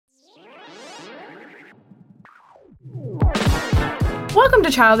Welcome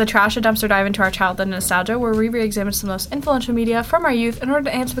to Child of the Trash, a dumpster dive into our childhood nostalgia, where we re-examine some of the most influential media from our youth in order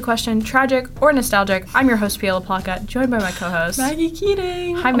to answer the question, tragic or nostalgic. I'm your host, Pia LaPlaca, joined by my co-host, Maggie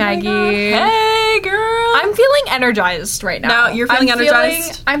Keating. Hi, Maggie. Hey, girl. I'm feeling energized right now. No, you're feeling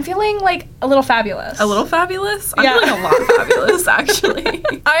energized? I'm feeling, like, a little fabulous. A little fabulous? I'm Yeah. feeling a lot fabulous, actually.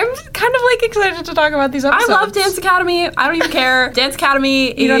 I'm kind of, like, excited to talk about these episodes. I love Dance Academy. I don't even care. Dance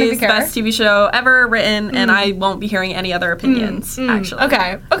Academy You don't even is the care? best TV show ever written, and I won't be hearing any other opinions, actually.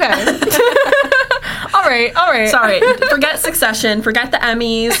 Okay. All right. Sorry. Forget Succession. Forget the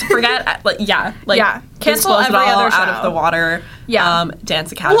Emmys. Forget, Cancel just every blows it all other out show. of the water. Yeah.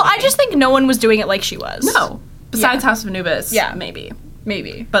 Dance Academy. Well, I just think no one was doing it like she was. No. Besides Yeah. House of Anubis. Yeah.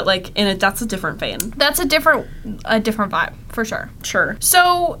 Maybe. But, like, that's a different vein. that's a different vibe, for sure. Sure.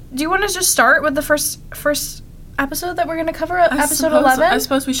 So, do you want to just start with the first episode that we're going to cover, episode 11? I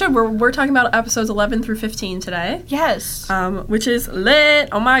suppose we should. We're talking about episodes 11 through 15 today. Yes. Which is lit.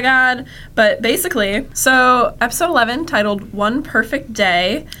 Oh my god. But basically, so episode 11 titled One Perfect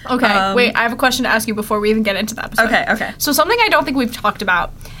Day. Okay, wait, I have a question to ask you before we even get into the episode. Okay. So something I don't think we've talked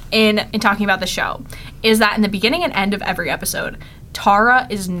about in talking about the show is that in the beginning and end of every episode, Tara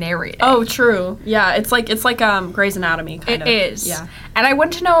is narrating. Oh, true. Yeah, it's like Grey's Anatomy kind of. It is. Yeah. And I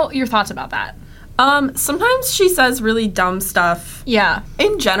want to know your thoughts about that. Sometimes she says really dumb stuff. Yeah.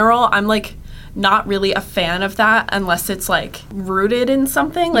 In general, I'm like not really a fan of that unless it's like rooted in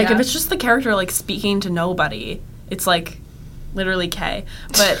something. Like Yeah. if it's just the character like speaking to nobody, it's like literally Kay.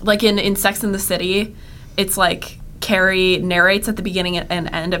 But like in Sex and the City, it's like Carrie narrates at the beginning and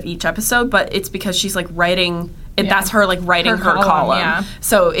end of each episode, but it's because she's like writing. That's her like writing her column. Yeah.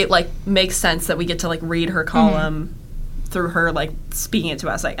 So it like makes sense that we get to like read her column through her like speaking it to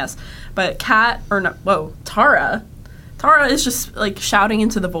us, I guess. But Tara is just like shouting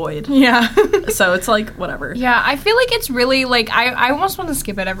into the void. Yeah. So it's like whatever. Yeah, I feel like it's really like I almost want to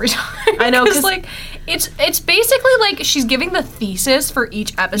skip it every time. I know, because like it's basically like she's giving the thesis for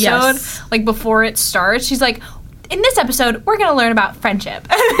each episode. Yes. Like before it starts, she's like, in this episode, we're gonna learn about friendship.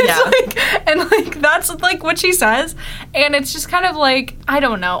 And that's like what she says, and it's just kind of like I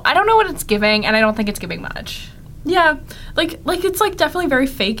don't know what it's giving, and I don't think it's giving much. Yeah, like it's like definitely very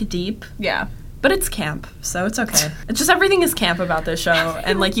fake deep. Yeah. But it's camp, so it's okay. It's just everything is camp about this show,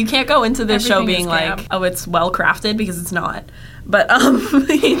 and like you can't go into this show Everything being is like, camp. oh, it's well crafted, because it's not. But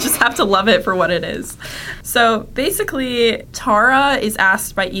you just have to love it for what it is. So basically, Tara is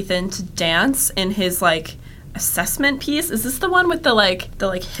asked by Ethan to dance in his like assessment piece. Is this the one with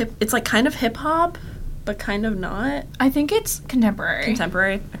the hip? It's like kind of hip hop, but kind of not. I think it's contemporary.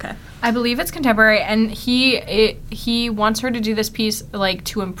 Contemporary. Okay. I believe it's contemporary, and he wants her to do this piece like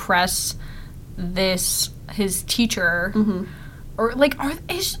to impress his teacher, or like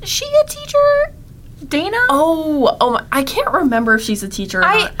is she a teacher, Dana? Oh, I can't remember if she's a teacher or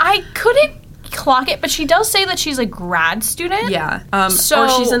not. I couldn't clock it, but she does say that she's a grad student. Yeah. So or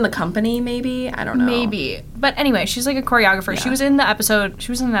she's in the company, maybe. I don't know. Maybe, but anyway, she's like a choreographer. Yeah. She was in the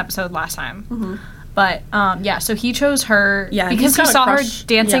episode last time. But so he chose her because he's he got a saw crush. her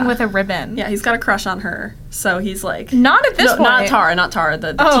dancing Yeah. with a ribbon. Yeah, he's got a crush on her. So he's like... Not at this point. Not Tara,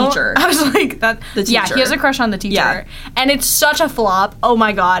 the teacher. I was like, that. The Yeah, teacher. he has a crush on the teacher. Yeah. And it's such a flop. Oh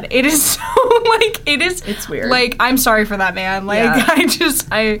my god. It is so, it is... It's weird. Like, I'm sorry for that man. Like, Yeah.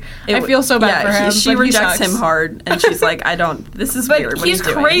 I feel so bad for him. She but rejects he sucks. him hard, and she's like, this is weird. But What he's are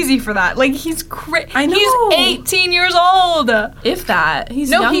you doing? crazy for that. Like, he's I know. He's 18 years old. If that. He's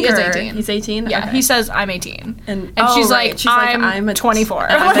No, younger. he is 18. He's 18? Yeah, Okay. he says, I'm 18. And she's right. like, She's like, I'm a 24.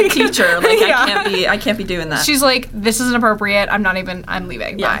 And I'm a Like, teacher. Like, yeah. I can't be doing that. She's like, this isn't appropriate. I'm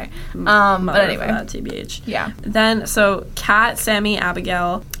leaving. Yeah. Bye. But anyway. For that, TBH. Yeah. Then, so Kat, Sammy,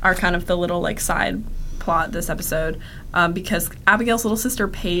 Abigail are kind of the little, like, side plot this episode, because Abigail's little sister,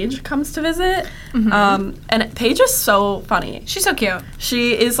 Paige, comes to visit. And Paige is so funny. She's so cute.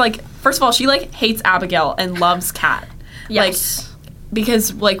 She is, like, first of all, she, like, hates Abigail and loves Kat. Yes. Like,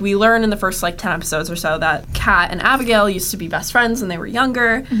 because, like, we learn in the first, like, 10 episodes or so that Kat and Abigail used to be best friends when they were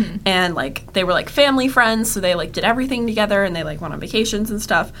younger, and, like, they were, like, family friends, so they, like, did everything together, and they, like, went on vacations and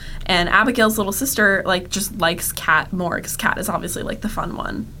stuff, and Abigail's little sister, like, just likes Kat more, because Kat is obviously, like, the fun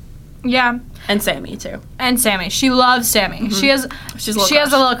one. Yeah. And Sammy, too. And Sammy. She loves Sammy. She has a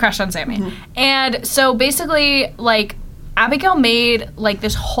little crush on Sammy. And so, basically, like, Abigail made, like,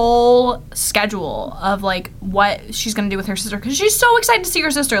 this whole schedule of, like, what she's gonna do with her sister, because she's so excited to see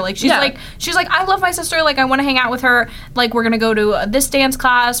her sister. Like, she's like, I love my sister, like, I want to hang out with her, like, we're gonna go to this dance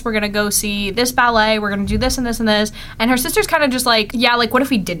class, we're gonna go see this ballet, we're gonna do this and this and this, and her sister's kind of just like, yeah, like, what if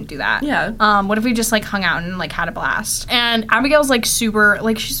we didn't do that? Yeah. What if we just, like, hung out and, like, had a blast? And Abigail's, like, super,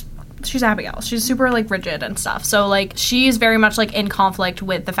 like, she's she's Abigail. She's super, like, rigid and stuff. So, like, she's very much, like, in conflict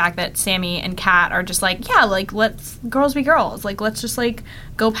with the fact that Sammy and Kat are just like, yeah, like, let's girls be girls. Like, let's just, like,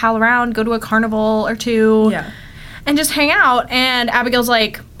 go pal around, go to a carnival or two. Yeah. And just hang out. And Abigail's,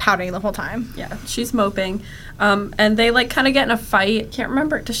 like, pouting the whole time. Yeah, she's moping. And they, like, kind of get in a fight. Can't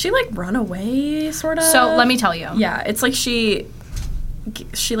remember. Does she, like, run away, sort of? So, let me tell you. Yeah, it's like she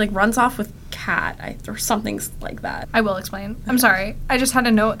like, runs off with Kat, or something like that. I will explain. I'm sorry. I just had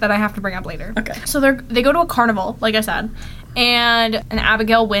a note that I have to bring up later. Okay. So they go to a carnival, like I said, and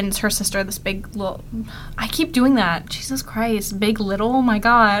Abigail wins her sister this big little... I keep doing that. Jesus Christ. Big little? Oh, my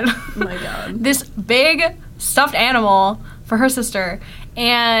God. Oh, my God. This big stuffed animal for her sister.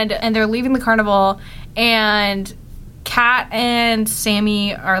 And they're leaving the carnival, and Kat and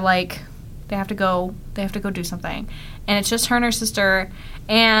Sammy are like, they have to go do something. And it's just her and her sister,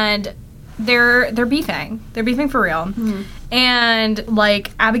 and they're beefing. They're beefing for real. Mm-hmm. And,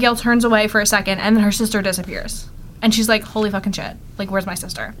 like, Abigail turns away for a second, and then her sister disappears. And she's like, holy fucking shit. Like, where's my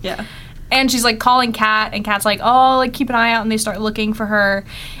sister? Yeah. And she's, like, calling Kat, and Kat's like, oh, like, keep an eye out, and they start looking for her.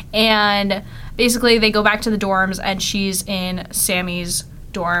 And basically they go back to the dorms, and she's in Sammy's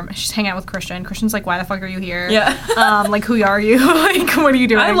dorm. She's hanging out with Christian. Christian's like, why the fuck are you here? Yeah. Like, who are you? Like, what are you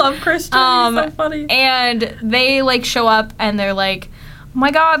doing? I love Christian. He's so funny. And they, like, show up, and they're like, oh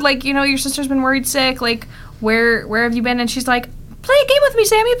my God, like, you know, your sister's been worried sick. Like, where have you been? And she's like, play a game with me,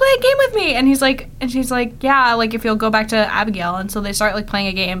 Sammy. Play a game with me. And she's like, yeah, like, if you'll go back to Abigail. And so they start, like, playing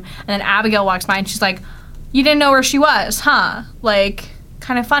a game. And then Abigail walks by, and she's like, you didn't know where she was, huh? Like,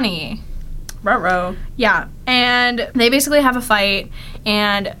 kind of funny. Ruh-roh. Yeah. And they basically have a fight,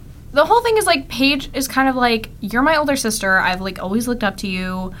 and the whole thing is, like, Paige is kind of like, you're my older sister, I've, like, always looked up to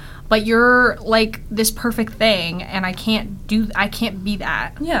you, but you're, like, this perfect thing, and I can't be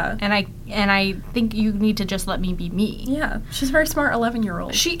that. Yeah. And I think you need to just let me be me. Yeah. She's a very smart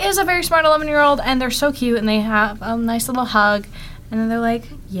 11-year-old. She is a very smart 11-year-old, and they're so cute, and they have a nice little hug, and then they're like,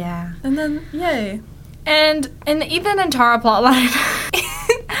 yeah. And then, yay. And in the Ethan and Tara plotline,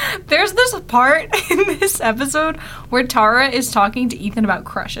 there's this part in this episode where Tara is talking to Ethan about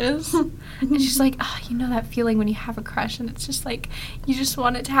crushes. And she's like, oh, you know that feeling when you have a crush and it's just like, you just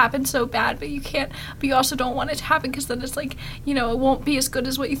want it to happen so bad, but you can't, but you also don't want it to happen because then it's like, you know, it won't be as good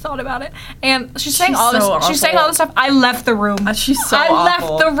as what you thought about it. And she's saying all this, awful. she's saying all this stuff. I left the room. She's so awful.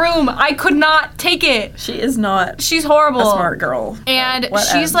 awful. Left the room. I could not take it. She is not. She's horrible. A smart girl. And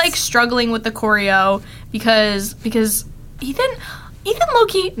she's like struggling with the choreo because Ethan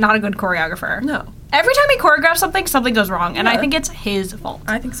low-key, not a good choreographer. No. Every time he choreographs something goes wrong, and I think it's his fault.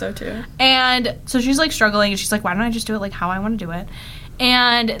 I think so too. And so she's like struggling, and she's like, why don't I just do it like how I want to do it?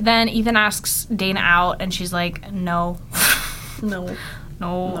 And then Ethan asks Dana out, and she's like, no. No.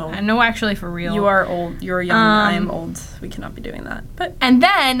 No, actually, for real. You are old. You're young. I am old. We cannot be doing that. And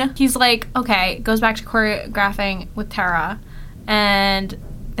then he's like, okay, goes back to choreographing with Tara, and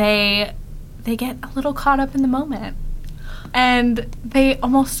they get a little caught up in the moment. And they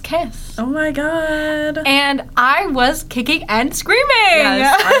almost kiss. Oh my God. And I was kicking and screaming.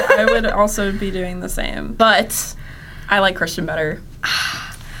 Yes, I would also be doing the same. But I like Christian better.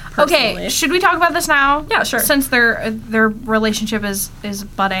 Okay, should we talk about this now? Yeah, sure. Since their relationship is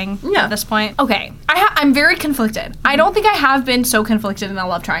budding at this point. Okay, I'm very conflicted. I don't think I have been so conflicted in a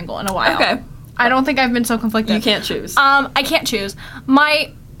love triangle in a while. Okay. I don't think I've been so conflicted. You can't choose. I can't choose.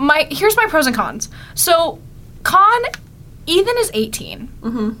 Here's my pros and cons. So, Ethan is 18.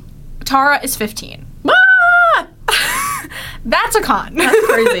 Mm-hmm. Tara is 15. Ah! That's a con. That's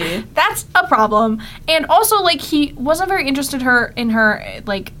crazy. That's a problem. And also, like, he wasn't very interested in her,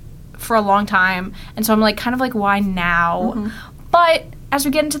 like, for a long time. And so I'm, like, kind of like, why now? Mm-hmm. But as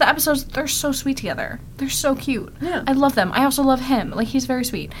we get into the episodes, they're so sweet together. They're so cute. Yeah. I love them. I also love him. Like, he's very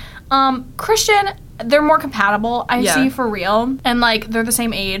sweet. Christian, they're more compatible, I see, for real. And, like, they're the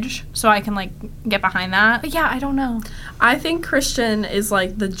same age, so I can, like, get behind that. But, yeah, I don't know. I think Christian is,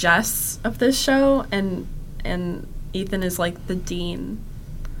 like, the Jess of this show, and Ethan is, like, the Dean.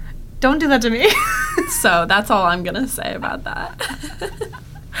 Don't do that to me. So, that's all I'm gonna say about that.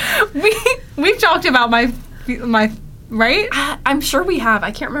 We've talked about my right? I'm sure we have.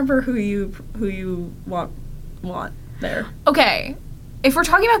 I can't remember who you want there. Okay. If we're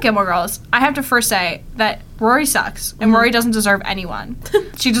talking about Gilmore Girls, I have to first say that Rory sucks, and Rory doesn't deserve anyone.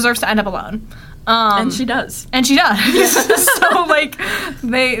 She deserves to end up alone. And she does. So, like,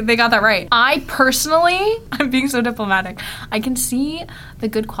 they got that right. I personally, I'm being so diplomatic, I can see the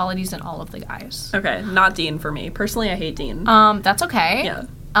good qualities in all of the guys. Okay, not Dean for me. Personally, I hate Dean. That's okay. Yeah.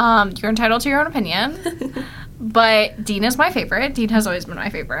 You're entitled to your own opinion. But Dean is my favorite. Dean has always been my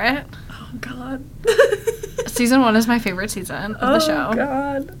favorite. Oh, God. Season 1 is my favorite season of the show. Oh,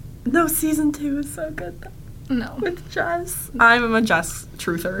 God. No, season 2 is so good though. No. With Jess. I'm a Jess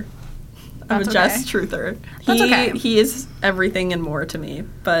truther. That's a Jess truther. That's okay. He is everything and more to me,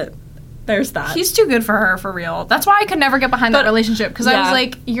 but there's that. He's too good for her, for real. That's why I could never get behind that relationship, because I was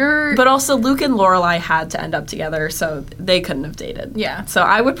like, you're... But also, Luke and Lorelai had to end up together, so they couldn't have dated. Yeah. So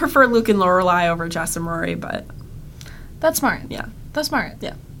I would prefer Luke and Lorelai over Jess and Rory, but... That's smart. Yeah. That's smart.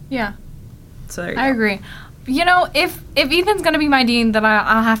 Yeah. Yeah. So there you go. I agree. You know, if Ethan's gonna be my dean, then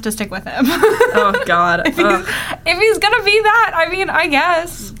I'll have to stick with him. Oh, God. If he's gonna be that, I mean, I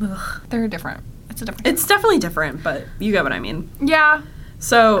guess. Ugh. They're different. It's definitely different, but you get what I mean. Yeah.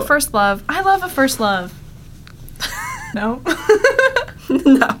 So... First love. I love a first love. No?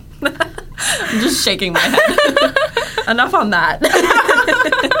 No. I'm just shaking my head. Enough on that.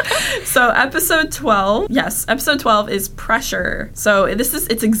 So episode 12. Yes, episode 12 is Pressure. So it's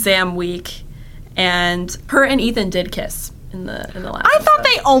exam week, and her and Ethan did kiss in the last I thought episode.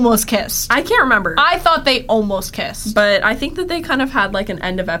 they almost kissed. I can't remember. I thought they almost kissed. But I think that they kind of had like an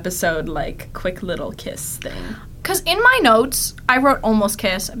end of episode, like, quick little kiss thing. Because in my notes, I wrote almost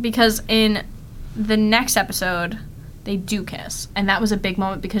kiss, because in the next episode, they do kiss. And that was a big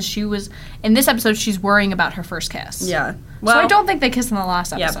moment, because in this episode, she's worrying about her first kiss. Yeah. Well, so I don't think they kissed in the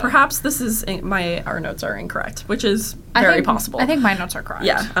last episode. Yeah, perhaps this is our notes are incorrect, which is very possible. I think my notes are correct.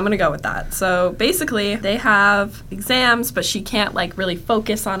 Yeah, I'm gonna go with that. So basically, they have exams, but she can't like really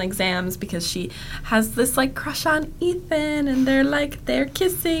focus on exams because she has this like crush on Ethan, and they're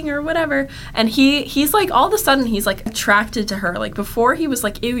kissing or whatever. And he's like, all of a sudden he's like attracted to her. Like before he was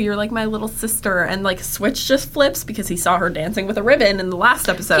like, ew, you're like my little sister, and like switch just flips because he saw her dancing with a ribbon in the last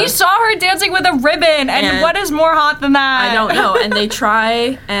episode. He saw her dancing with a ribbon, and what is more hot than that? I don't know. And they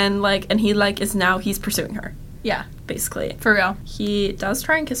try, and he's pursuing her. Yeah. Basically. For real. He does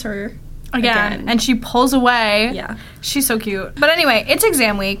try and kiss her again. And she pulls away. Yeah. She's so cute. But anyway, it's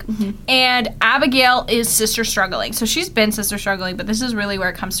exam week, and Abigail is sister struggling. So she's been sister struggling, but this is really where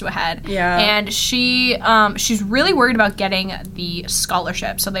it comes to a head. Yeah. And she's really worried about getting the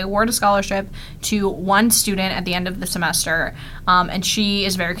scholarship. So they award a scholarship to one student at the end of the semester, and she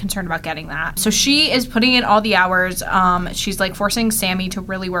is very concerned about getting that. So she is putting in all the hours. She's like forcing Sammy to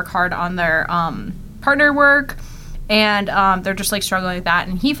really work hard on their partner work. And they're just, like, struggling with that.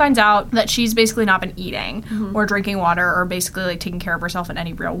 And he finds out that she's basically not been eating or drinking water or basically, like, taking care of herself in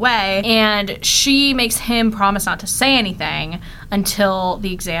any real way. And she makes him promise not to say anything until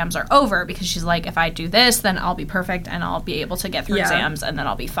the exams are over, because she's like, if I do this, then I'll be perfect and I'll be able to get through exams and then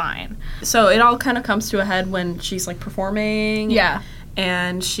I'll be fine. So it all kind of comes to a head when she's, like, performing. Yeah.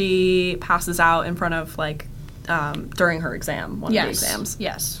 And she passes out in front of, like, during her exam, one of the exams.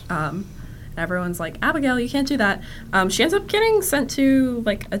 Yes. Everyone's like, Abigail, you can't do that. She ends up getting sent to,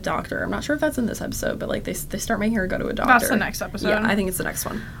 like, a doctor. I'm not sure if that's in this episode, but, like, they start making her go to a doctor. That's the next episode. Yeah, I think it's the next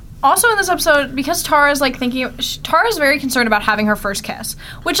one. Also in this episode, because Tara's, like, Tara's very concerned about having her first kiss.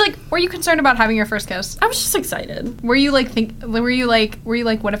 Which, like, were you concerned about having your first kiss? I was just excited. Were you, like, were you like,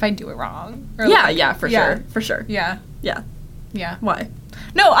 what if I do it wrong? Or, Yeah, for sure. Yeah. Yeah. Yeah. Why?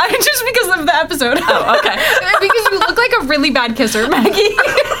 No, just because of the episode. Oh, okay. Because you look like a really bad kisser, Maggie.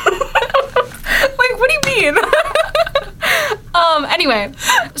 Like, what do you mean? Anyway,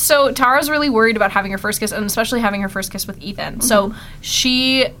 so Tara's really worried about having her first kiss, and especially having her first kiss with Ethan. So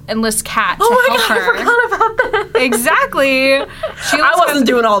she enlists Kat to help her. I forgot about that. Exactly. I wasn't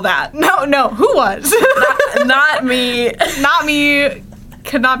doing all that. No, who was? Not me. Not me.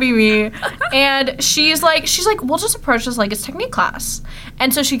 Could not be me. And she's like, we'll just approach this like it's technique class.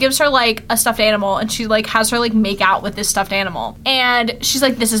 And so she gives her like a stuffed animal, and she like has her like make out with this stuffed animal. And she's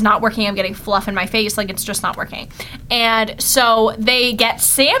like, this is not working. I'm getting fluff in my face. Like, it's just not working. And so they get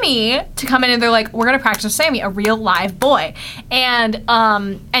Sammy to come in, and they're like, we're gonna practice with Sammy, a real live boy. And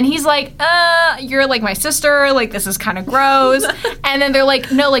he's like, you're like my sister. Like, this is kind of gross. And then they're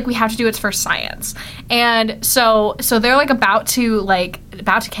like, no, like we have to do it for science. And so they're like about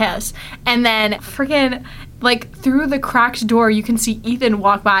to kiss, and then freaking like through the cracked door you can see Ethan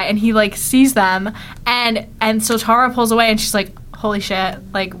walk by, and he like sees them, and so Tara pulls away, and she's like, holy shit,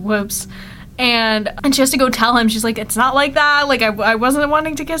 like whoops. And she has to go tell him. She's like, it's not like that. Like, I wasn't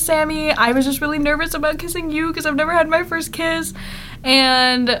wanting to kiss Sammy. I was just really nervous about kissing you because I've never had my first kiss.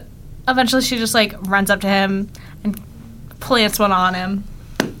 And eventually she just like runs up to him and plants one on him.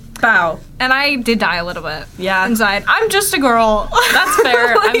 Bow. And I did die a little bit. Yeah. Inside. I'm just a girl. That's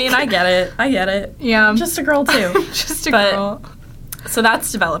fair. I mean, I get it. Yeah. I'm just a girl, too. Just a girl. So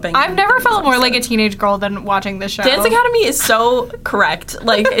that's developing. I've never felt more like a teenage girl than watching this show. Dance Academy is so correct.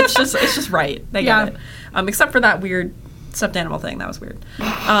 Like, it's just right. They get it. Except for that weird stuffed animal thing. That was weird.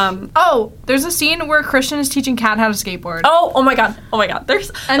 There's a scene where Christian is teaching Kat how to skateboard. Oh my god. There's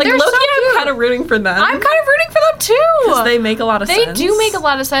and like they're low-key, so cute. I'm kind of rooting for them. I'm kind of rooting for them too. Because they make a lot of sense. They do make a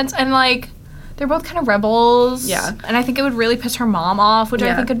lot of sense, and like they're both kind of rebels. Yeah. And I think it would really piss her mom off, which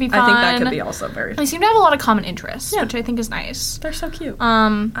I think could be fun. I think that could be also very fun. They seem to have a lot of common interests, which I think is nice. They're so cute.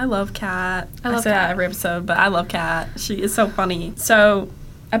 I love Kat. I love say Kat that every episode, but I love Kat. She is so funny. So,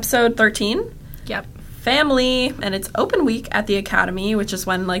 episode 13. Yep. Family, and it's open week at the academy, which is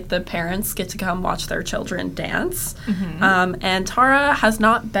when like the parents get to come watch their children dance. And Tara has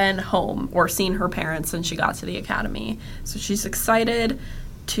not been home or seen her parents since she got to the academy, so she's excited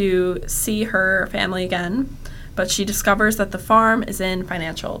to see her family again, but she discovers that the farm is in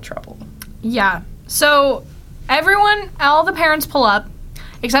financial trouble. Yeah. So all the parents pull up,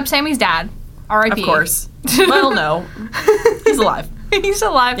 except Sammy's dad, R.I.P. Of course. Well, no. He's alive. He's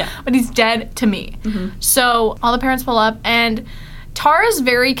alive, but he's dead to me. So all the parents pull up, and Tara's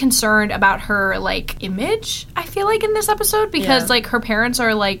very concerned about her, like, image, I feel like, in this episode, because, like, her parents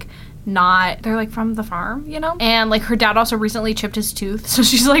are, like, they're, like, from the farm, you know? And, like, her dad also recently chipped his tooth, so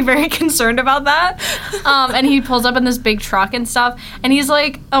she's, like, very concerned about that. And he pulls up in this big truck and stuff, and he's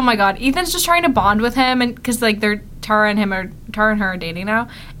like, oh my god, Ethan's just trying to bond with him, and because, like, Tara and her are dating now,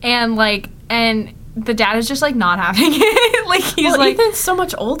 and, like, the dad is just, like, not having it. Like, he's like... Ethan's so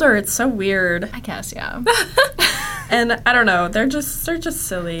much older. It's so weird. I guess, yeah. And I don't know. They're just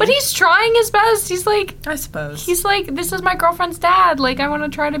silly. But he's trying his best. He's like... I suppose. He's like, this is my girlfriend's dad. Like, I want to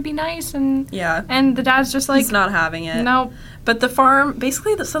try to be nice. And yeah. And the dad's just like... He's not having it. Nope. But the farm,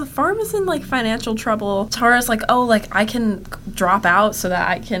 basically, the farm is in, like, financial trouble. Tara's like, oh, like, I can drop out so that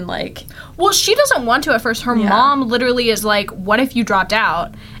I can, like... Well, she doesn't want to at first. Her mom literally is like, what if you dropped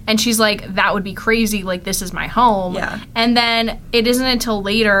out? And she's like, that would be crazy. Like, this is my home. Yeah. And then it isn't until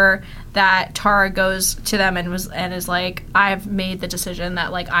later that Tara goes to them and is like, I've made the decision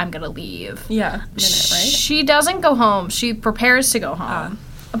that, like, I'm going to leave. Yeah. Right? She doesn't go home. She prepares to go home.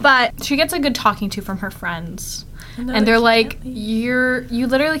 But she gets a good talking to from her friends. And they're like, you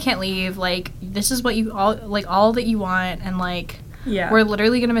literally can't leave. Like, this is what all that you want. And, like, we're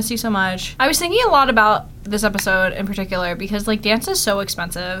literally going to miss you so much. I was thinking a lot about this episode in particular because, like, dance is so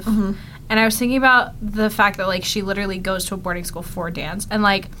expensive. And I was thinking about the fact that, like, she literally goes to a boarding school for dance. And,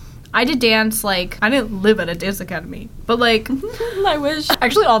 like, I did dance, like, I didn't live at a dance academy. But, like, I wish.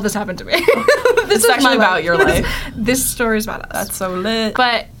 Actually, all this happened to me. This is actually about your life. This story is about us. That's so lit.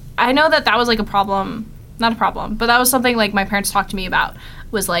 But I know that was, like, a problem. Not a problem, but that was something, like, my parents talked to me about,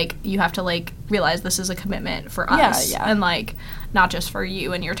 was, like, you have to, like, realize this is a commitment for us. And, like, not just for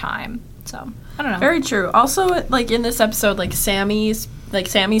you and your time. So, I don't know. Very true. Also, like, in this episode, like, Sammy's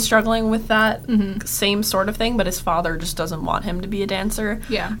struggling with that same sort of thing, but his father just doesn't want him to be a dancer.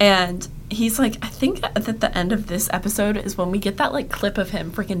 Yeah. And he's, like, I think at the end of this episode is when we get that, like, clip of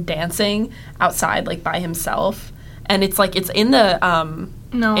him freaking dancing outside, like, by himself. And it's, like, it's in the,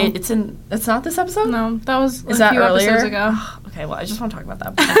 No. It's not this episode? No, that was a few earlier? Episodes ago. Okay, well, I just want to talk about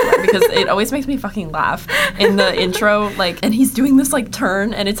that anyway, because it always makes me fucking laugh in the intro, like, and he's doing this, like,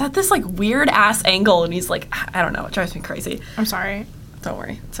 turn, and it's at this, like, weird-ass angle, and he's, like, I don't know, it drives me crazy. I'm sorry. Don't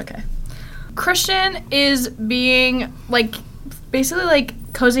worry, it's okay. Christian is being, like, basically, like,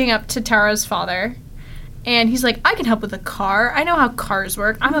 cozying up to Tara's father. And he's like, I can help with a car. I know how cars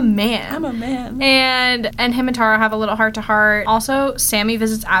work. I'm a man. And him and Tara have a little heart-to-heart. Also, Sammy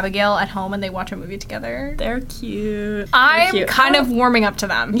visits Abigail at home and they watch a movie together. They're cute. I'm kind of warming up to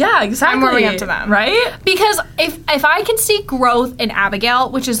them. Yeah, exactly. I'm warming up to them. Right? Because if I can see growth in Abigail,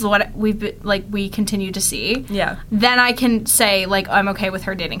 which is what we continue to see, then I can say, like, I'm okay with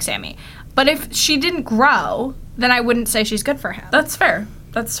her dating Sammy. But if she didn't grow, then I wouldn't say she's good for him. That's fair.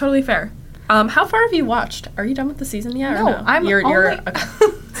 That's totally fair. How far have you watched? Are you done with the season yet? No, or no? I'm you're okay.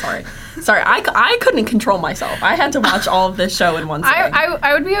 Sorry. I couldn't control myself. I had to watch all of this show in one sitting.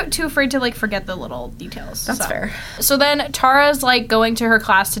 I would be too afraid to, like, forget the little details. That's fair. So then Tara's, like, going to her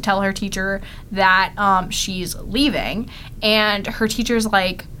class to tell her teacher that she's leaving, and her teacher's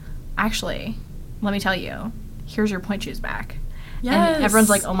like, actually, let me tell you, here's your point shoes back. Yes. And everyone's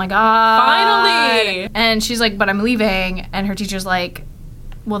like, oh my god. Finally. And she's like, but I'm leaving. And her teacher's like,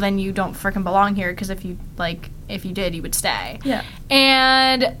 well, then you don't freaking belong here, because if you did, you would stay. Yeah.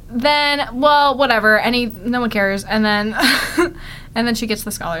 And then, well, whatever. No one cares. And then, and then she gets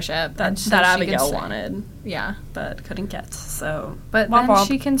the scholarship that Abigail wanted. Yeah. But couldn't get. So. But then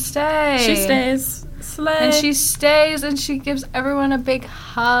she can stay. She stays. Slay. And she stays, and she gives everyone a big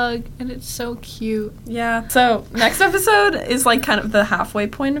hug, and it's so cute. Yeah. So next episode is, like, kind of the halfway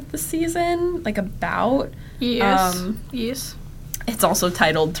point of the season, like, about. Yes. Yes. It's also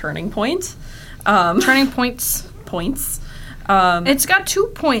titled Turning Point. Turning Points. Points. It's got 2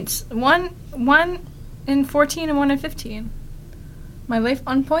 points. One in 14 and 1 in 15. My life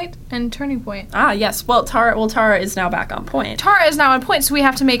on point and turning point. Ah, yes. Well, Tara is now back on point. Tara is now on point, so we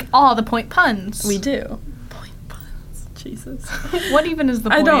have to make all the point puns. We do. Point puns. Jesus. What even is the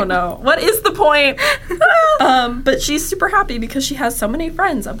point? I don't know. What is the point? But she's super happy because she has so many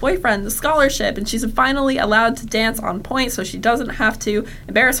friends, a boyfriend, a scholarship, and she's finally allowed to dance on point so she doesn't have to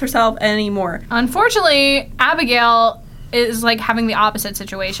embarrass herself anymore. Unfortunately, Abigail is like having the opposite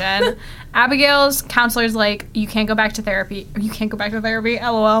situation. Abigail's counselor's like, you can't go back to therapy. Or you can't go back to therapy,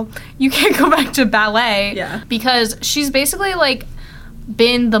 LOL. You can't go back to ballet. Yeah. Because she's basically like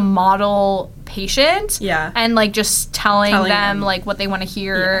been the model patient. Yeah. And like just telling them like what they want to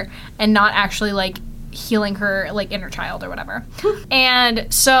hear and not actually like healing her like inner child or whatever.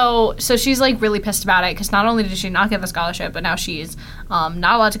 And so she's like really pissed about it because not only did she not get the scholarship, but now she's not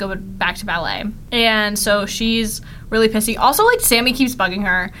allowed to go back to ballet. And so she's really pissy. Also, like, Sammy keeps bugging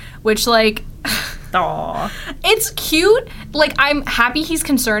her, which, like, Aww. It's cute. Like, I'm happy he's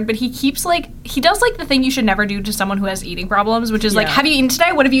concerned, but he keeps, like, he does, like, the thing you should never do to someone who has eating problems, which is, like, have you eaten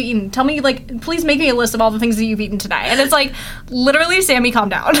today? What have you eaten? Tell me, like, please make me a list of all the things that you've eaten today. And it's, like, literally, Sammy, calm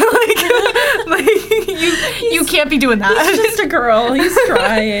down. You can't be doing that. He's just a girl. He's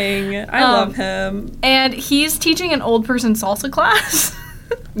trying. I love him. And he's teaching an old person salsa class.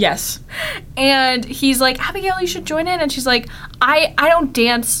 Yes. And he's like, Abigail, you should join in. And she's like, I don't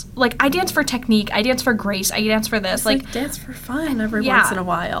dance. Like, I dance for technique. I dance for grace. I dance for this. It's like dance for fun every yeah. once in a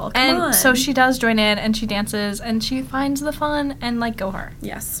while. Come on. So she does join in, and she dances, and she finds the fun, and, like, go her.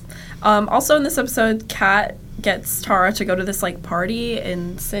 Yes. Also in this episode, Kat gets Tara to go to this, like, party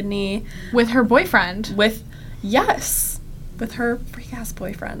in Sydney. With her boyfriend. With her freak-ass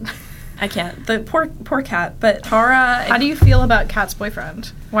boyfriend. I can't. The poor Kat. But Tara... How do you feel about Kat's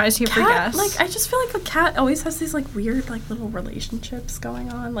boyfriend? Why is he a freak-ass? Like, I just feel like the Kat always has these, like, weird, like, little relationships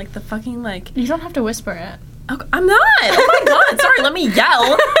going on. Like, the fucking, like... You don't have to whisper it. Oh, I'm not! Oh my god! Sorry, let me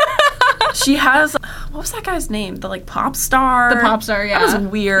yell! She has... What was that guy's name? The, like, pop star? The pop star, yeah. That was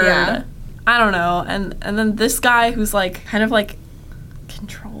weird. Yeah. I don't know. And then this guy who's, like, kind of, like,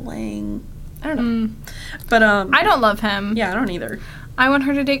 controlling... I don't know. But, I don't love him. Yeah, I don't either. I want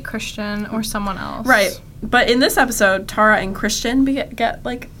her to date Christian or someone else. Right. But in this episode, Tara and Christian get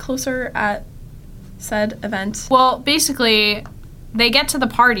like, closer at said event. Well, basically, they get to the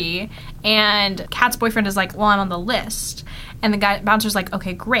party, and Kat's boyfriend is like, well, I'm on the list. And the bouncer's like,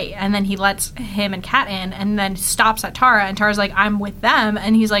 okay, great. And then he lets him and Kat in, and then stops at Tara, and Tara's like, I'm with them.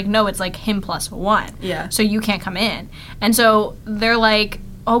 And he's like, no, it's like him plus one. Yeah. So you can't come in. And so they're like,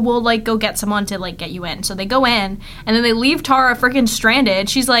 oh, we'll, like, go get someone to, like, get you in. So they go in, and then they leave Tara freaking stranded.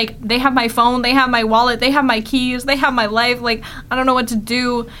 She's like, they have my phone, they have my wallet, they have my keys, they have my life. Like, I don't know what to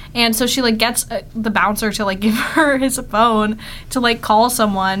do. And so she, like, gets the bouncer to, like, give her his phone to, like, call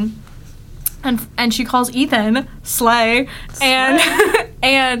someone. And she calls Ethan, Slay.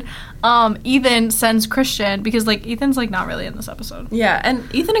 And Ethan sends Christian, because, like, Ethan's, like, not really in this episode. Yeah, and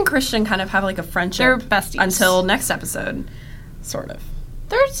Ethan and Christian kind of have, like, a friendship. They're besties. Until next episode, sort of.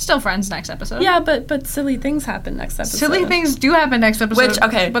 They're still friends next episode. Yeah, but silly things happen next episode. Silly things do happen next episode. Which,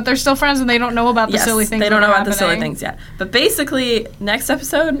 okay. But they're still friends, and they don't know about the silly things. They don't know about happening. the silly things yet. But basically, next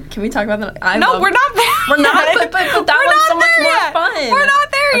episode, can we talk about that? We're not there. We're not, but that one's so much more fun. We're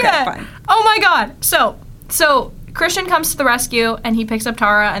not there yet. Okay, fine. Oh my god. So Christian comes to the rescue, and he picks up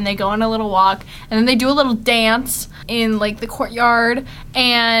Tara, and they go on a little walk, and then they do a little dance in, like, the courtyard,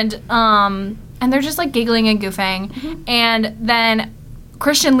 and they're just, like, giggling and goofing, and then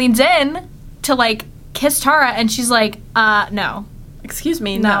Christian leans in to, like, kiss Tara, and she's like, no. Excuse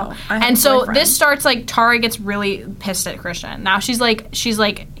me, no. And so this starts, like, Tara gets really pissed at Christian. Now she's like,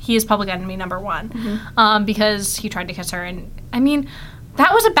 he is public enemy number one, because he tried to kiss her, and, I mean,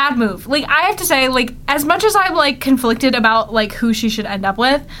 that was a bad move. Like, I have to say, like, as much as I'm, like, conflicted about, like, who she should end up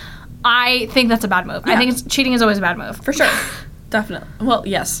with, I think that's a bad move. Yeah. I think cheating is always a bad move. For sure. Definitely. Well,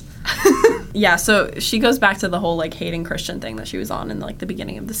 yes. Yeah, so she goes back to the whole, like, hating Christian thing that she was on in, like, the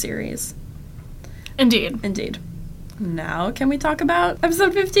beginning of the series. Indeed. Now, can we talk about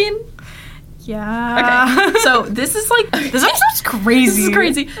episode 15? Yeah. Okay. So, this is, like... this episode's crazy. This is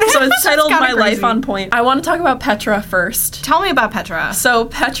crazy. So, it's titled My Life on Point. I want to talk about Petra first. Tell me about Petra. So,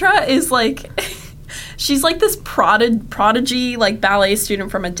 Petra is, like... she's, like, this prodigy, like, ballet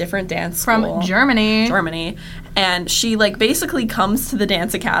student from a different dance school. From Germany. And she, like, basically comes to the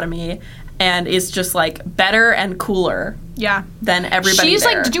dance academy and is just, like, better and cooler than everybody She's,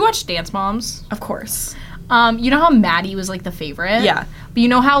 there. like, did you watch Dance Moms? Of course. You know how Maddie was, like, the favorite? Yeah. But you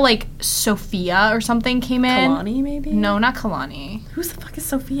know how, like, Sophia or something came in? Kalani, maybe? No, not Kalani. Who the fuck is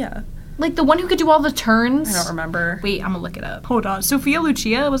Sophia? Like the one who could do all the turns. I don't remember. Wait, I'm gonna look it up. Hold on. Sophia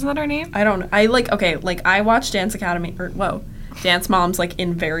Lucia, wasn't that her name? I don't know. I watched Dance Academy, Dance Moms, like,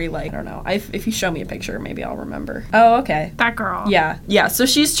 in very, like, I don't know. If you show me a picture, maybe I'll remember. Oh, okay. That girl. Yeah. So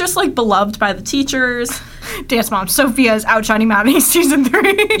she's just, like, beloved by the teachers. Dance Mom. Sophia is outshining Maddie season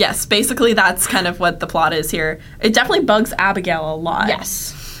 3. Yes, basically that's kind of what the plot is here. It definitely bugs Abigail a lot.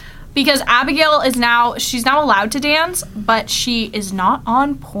 Yes. Because Abigail she's now allowed to dance, but she is not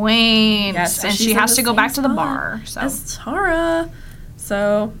on point. Yes, so and she has to go back to the bar. So. As Tara.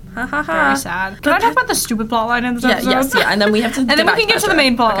 So, Very sad. Can I talk about the stupid plotline in this episode? Yes, and then we have to and then we can get to the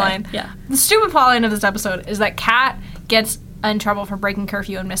main plotline. Okay, yeah. The stupid plotline of this episode is that Kat gets in trouble for breaking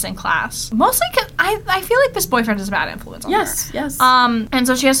curfew and missing class. Mostly because I feel like this boyfriend is a bad influence on her. Yes. And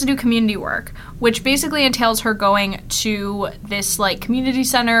so she has to do community work, which basically entails her going to this, like, community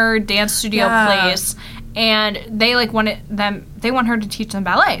center, dance studio place, and they, like, want her to teach them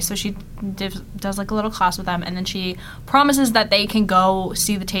ballet. So she does, like, a little class with them, and then she promises that they can go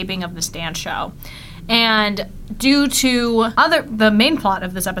see the taping of this dance show. And due to the main plot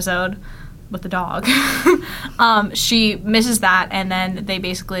of this episode, with the dog, she misses that, and then they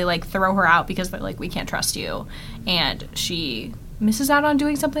basically, like, throw her out because they're like, we can't trust you, and she misses out on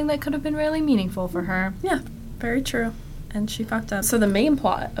doing something that could have been really meaningful for her. Yeah, very true. And she fucked up. So the main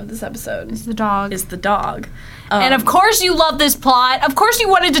plot of this episode is the dog. And of course you love this plot. Of course you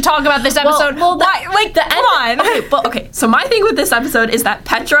wanted to talk about this episode. Why? Like, come on. Okay, so my thing with this episode is that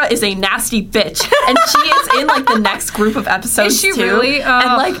Petra is a nasty bitch. And she is in, like, the next group of episodes, is she too. really?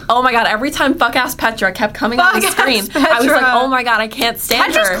 And, like, oh my god, every time fuck-ass Petra kept coming on the screen, I was like, oh my god, I can't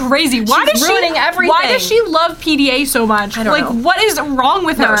stand her. Petra's crazy. She's ruining everything. Why does she love PDA so much? I don't know. What is wrong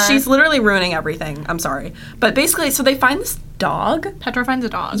with her? No, she's literally ruining everything. I'm sorry. But basically, so they find this dog. Petra finds a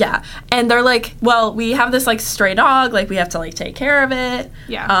dog. Yeah. And they're like, well, we have this, like, stray dog, like, we have to, like, take care of it.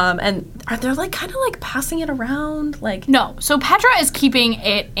 Yeah. And they're, like, kind of, like, passing it around, like... No. So Petra is keeping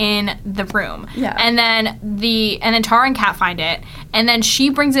it in the room. Yeah. And then Tara and Kat find it, and then she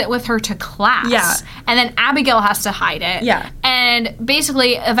brings it with her to class. Yeah. And then Abigail has to hide it. Yeah. And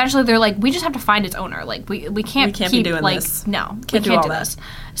basically, eventually they're like, we just have to find its owner. Like, we can't keep, be doing like, this. No. Can't do all this.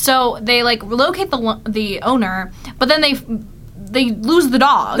 So they, like, locate the owner, but then they lose the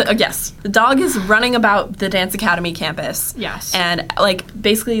dog. Yes. The dog is running about the Dance Academy campus. Yes. And, like,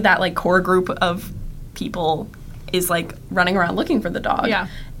 basically that, like, core group of people is, like, running around looking for the dog. Yeah.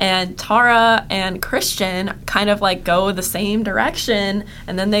 And Tara and Christian kind of, like, go the same direction,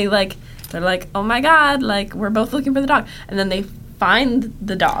 and then they're like, oh my god, like, we're both looking for the dog. And then they find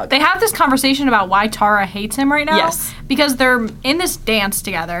the dog. They have this conversation about why Tara hates him right now. Yes. Because they're in this dance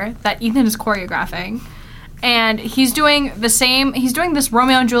together that Ethan is choreographing. And he's doing this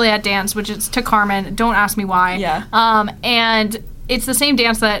Romeo and Juliet dance, which is to Carmen. Don't ask me why. Yeah. And it's the same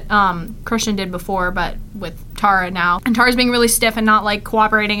dance that Christian did before, but with Tara now. And Tara's being really stiff and not, like,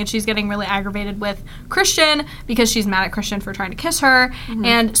 cooperating, and she's getting really aggravated with Christian because she's mad at Christian for trying to kiss her. Mm-hmm.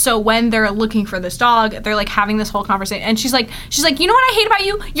 And so when they're looking for this dog, they're, like, having this whole conversation. And she's like, you know what I hate about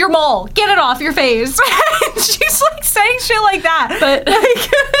you? Your mole. Get it off your face. And she's, like, saying shit like that. But,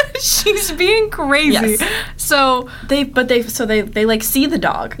 like, she's being crazy. Yes. So they like, see the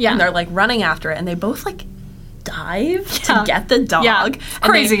dog. Yeah. And they're, like, running after it, and they both, like, dive to get the dog. Yeah.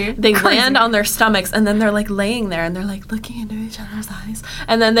 Crazy. And they land on their stomachs, and then they're, like, laying there, and they're, like, looking into each other's eyes.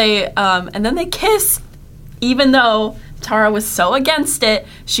 And then they kiss, even though Tara was so against it.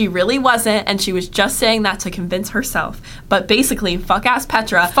 She really wasn't, and she was just saying that to convince herself. But basically, fuck-ass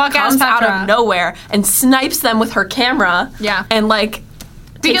Petra comes out of nowhere and snipes them with her camera. Yeah. And, like,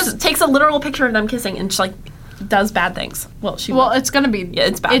 takes a literal picture of them kissing, and she, like, does bad things. It's gonna be. Yeah,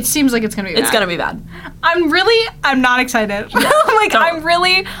 it's bad. It seems like it's gonna be bad. It's gonna be bad. I'm not excited. Yeah, I'm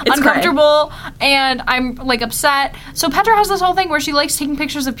really uncomfortable, and I'm, like, upset. So Petra has this whole thing where she likes taking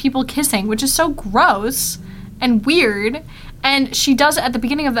pictures of people kissing, which is so gross and weird. And she does it at the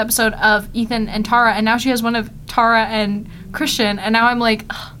beginning of the episode of Ethan and Tara, and now she has one of Tara and Christian, and now I'm like,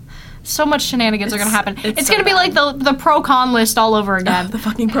 ugh, so much shenanigans are going to happen. It's going to be like the pro-con list all over again. The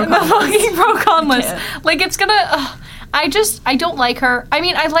fucking pro-con list. The fucking pro-con list. Like, it's going to... I don't like her. I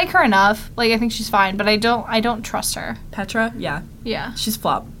mean, I like her enough. Like, I think she's fine, but I don't trust her. Petra? Yeah. Yeah. She's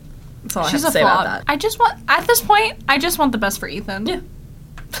flop. That's all She's I have to say flop. about that. At this point, I just want the best for Ethan. Yeah.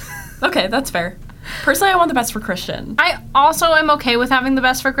 Okay, that's fair. Personally, I want the best for Christian. I also am okay with having the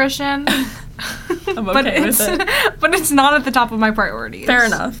best for Christian. I'm okay with it. But it's not at the top of my priorities. Fair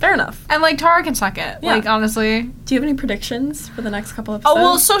enough. And, like, Tara can suck it. Yeah. Like, honestly. Do you have any predictions for the next couple episodes? Oh,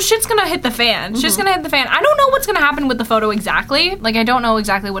 well, so shit's gonna hit the fan. Mm-hmm. Shit's gonna hit the fan. I don't know what's gonna happen with the photo exactly. Like, I don't know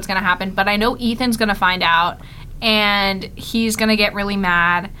exactly what's gonna happen, but I know Ethan's gonna find out, and he's gonna get really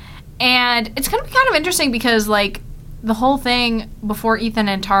mad. And it's going to be kind of interesting because, like, the whole thing before Ethan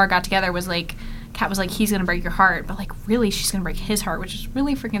and Tara got together was, like, Kat was like, he's going to break your heart. But, like, really, she's going to break his heart, which is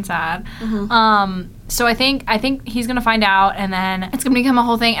really freaking sad. So I think he's going to find out, and then it's going to become a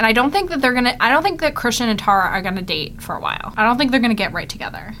whole thing. And I don't think that Christian and Tara are going to date for a while. I don't think they're going to get right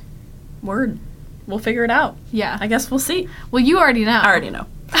together. Word. We'll figure it out. Yeah. I guess we'll see. Well, you already know. I already know.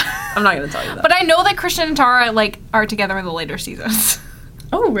 I'm not going to tell you that. But I know that Christian and Tara, like, are together in the later seasons.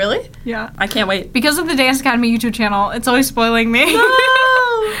 Oh, really? Yeah. I can't wait. Because of the Dance Academy YouTube channel, it's always spoiling me. No!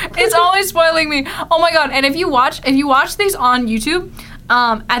 It's always spoiling me. Oh my god. And if you watch these on YouTube,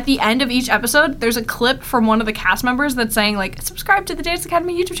 at the end of each episode, there's a clip from one of the cast members that's saying, like, subscribe to the Dance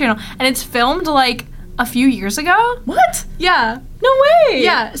Academy YouTube channel. And it's filmed, like, a few years ago. What? Yeah. No way!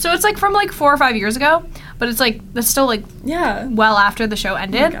 Yeah. So it's, like, from, like, 4 or 5 years ago. But it's, like, that's still, like, yeah, well after the show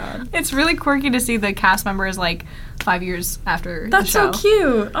ended. Oh my God. It's really quirky to see the cast members, like, 5 years after the show. That's so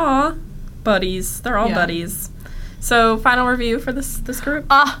cute. Aw. Buddies. They're all Yeah. buddies. So, final review for this group?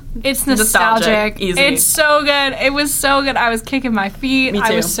 It's nostalgic. Easy. It's so good. It was so good. I was kicking my feet. Me too.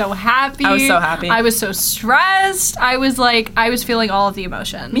 I was so happy. I was so happy. I was so stressed. I was feeling all of the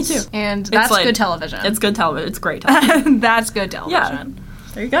emotions. Me too. And that's like, good television. It's good television. It's great television. That's good television.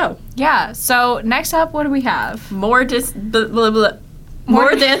 There you go. Yeah. So next up, what do we have? More Dance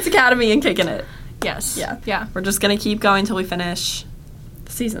Academy and kicking it. Yes. Yeah. Yeah. We're just going to keep going until we finish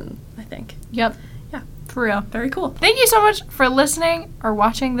the season, I think. Yep. Yeah. For real. Very cool. Thank you so much for listening or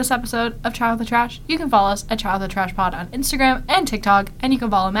watching this episode of Child of the Trash. You can follow us at Child of the Trash Pod on Instagram and TikTok, and you can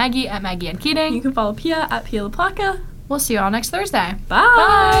follow Maggie at Maggie and Keating. You can follow Pia at Pia LaPlaca. We'll see you all next Thursday.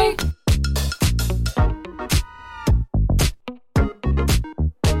 Bye. Bye.